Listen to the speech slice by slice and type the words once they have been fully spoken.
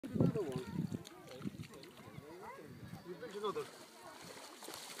another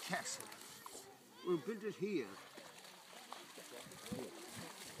castle. We'll build it here.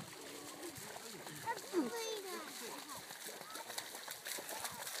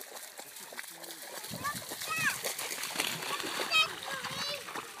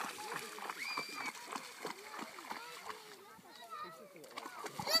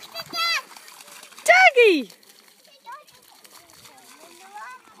 Doggy!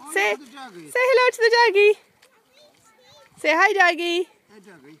 Say hello to the doggy. Say hi, doggy. Hi,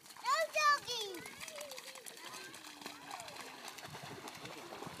 doggy.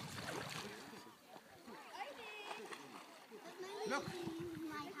 Look.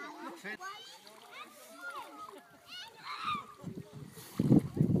 Look, Finn.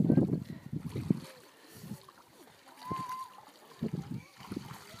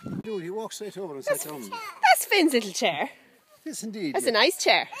 Dude, he walks straight over and sits down. That's Finn's little chair. Yes, indeed. That's a nice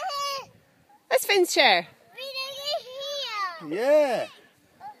chair. That's Finn's chair. Yeah.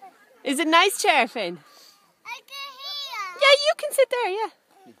 Is it a nice chair, Finn? Yeah, you can sit there, yeah.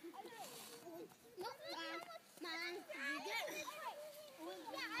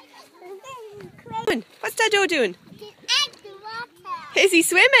 What's Dado doing? Is he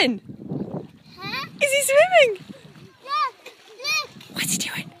swimming? Huh? Is he swimming? Look! What's he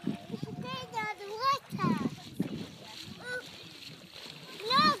doing?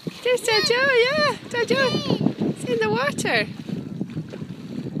 Look! There's Dado, yeah. Dado. It's in the water.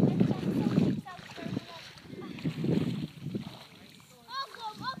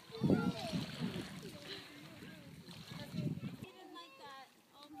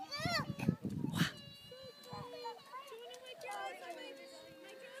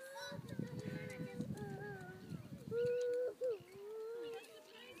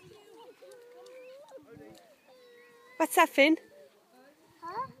 What's that, Finn?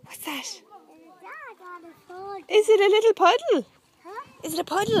 Huh? What's that? Is Is it a little puddle? Huh? Is it a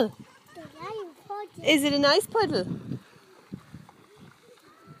puddle? Is it a nice puddle?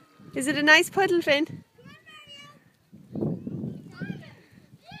 Is it a nice puddle, Finn?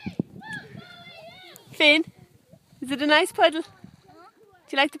 Finn, is it a nice puddle? Do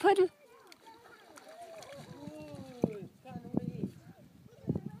you like the puddle?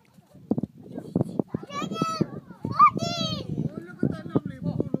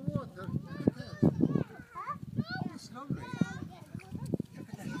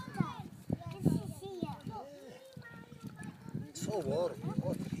 So water.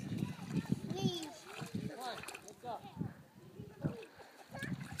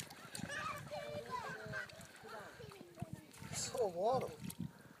 So water.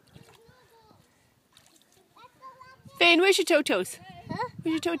 Finn, where's your totos? Huh?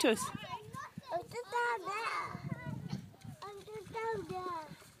 Where's your totos? I'm just down there. I'm just down there.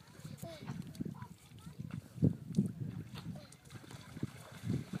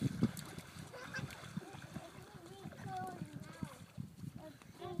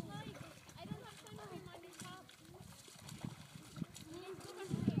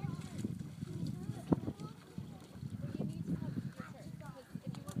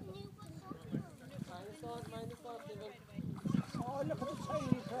 Oh, look at the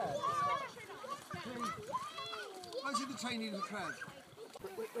tiny crab. I see the tiny little crab.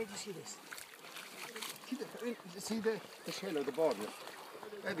 Where do you see this? See the shell of the bottom?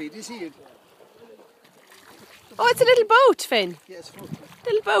 Abby, do you see it? Oh, it's a little boat, Finn. Yeah, it's floating.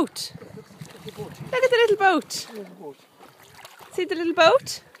 Little boat. Look at the boat. Look at the little boat. Little boat. See the little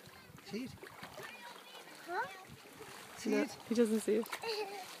boat? See it? Huh? See No, it? he doesn't see it.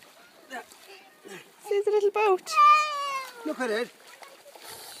 See the little boat? Look at it.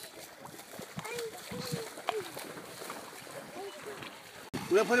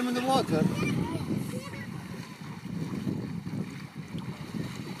 Will I put him in the water?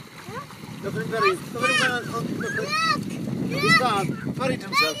 Look at him buried. Look at him buried. He's gone. Buried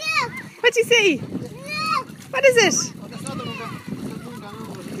himself. What do you see? What is it? Oh, there's another one down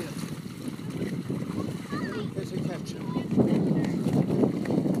over here. There's a capture.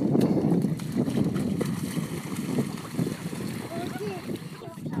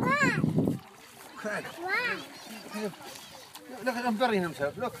 Crab. Look at him burying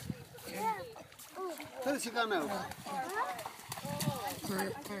himself. Look. Where has he gone now? Look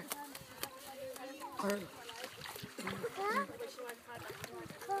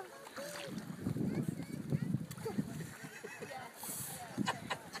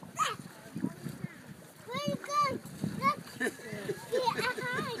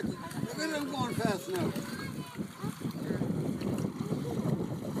at him going fast now.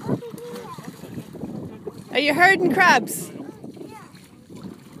 Are you herding crabs?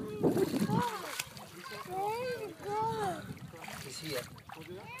 here.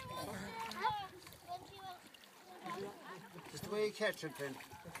 Just the way you catch him, Finn.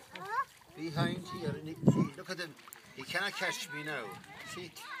 Behind here. And see, look at him. He cannot catch me now.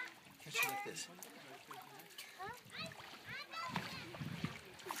 See? Catch him like this.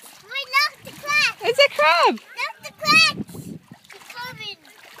 Look, the crack. It's a crab. Look, the cracks. He's coming.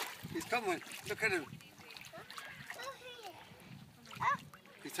 He's coming. Look at him.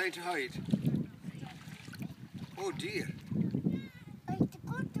 He's trying to hide. Oh dear. I have to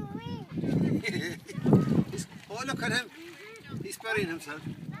go to win. Oh, look at him. He's burying himself.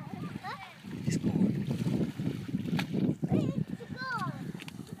 He's gone. Where to go?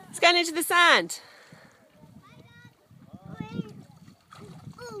 It's gone into the sand.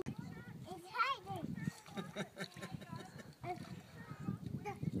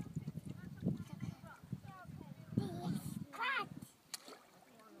 Ooh, it's hiding.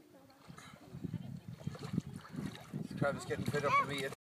 Travis getting fed up with me.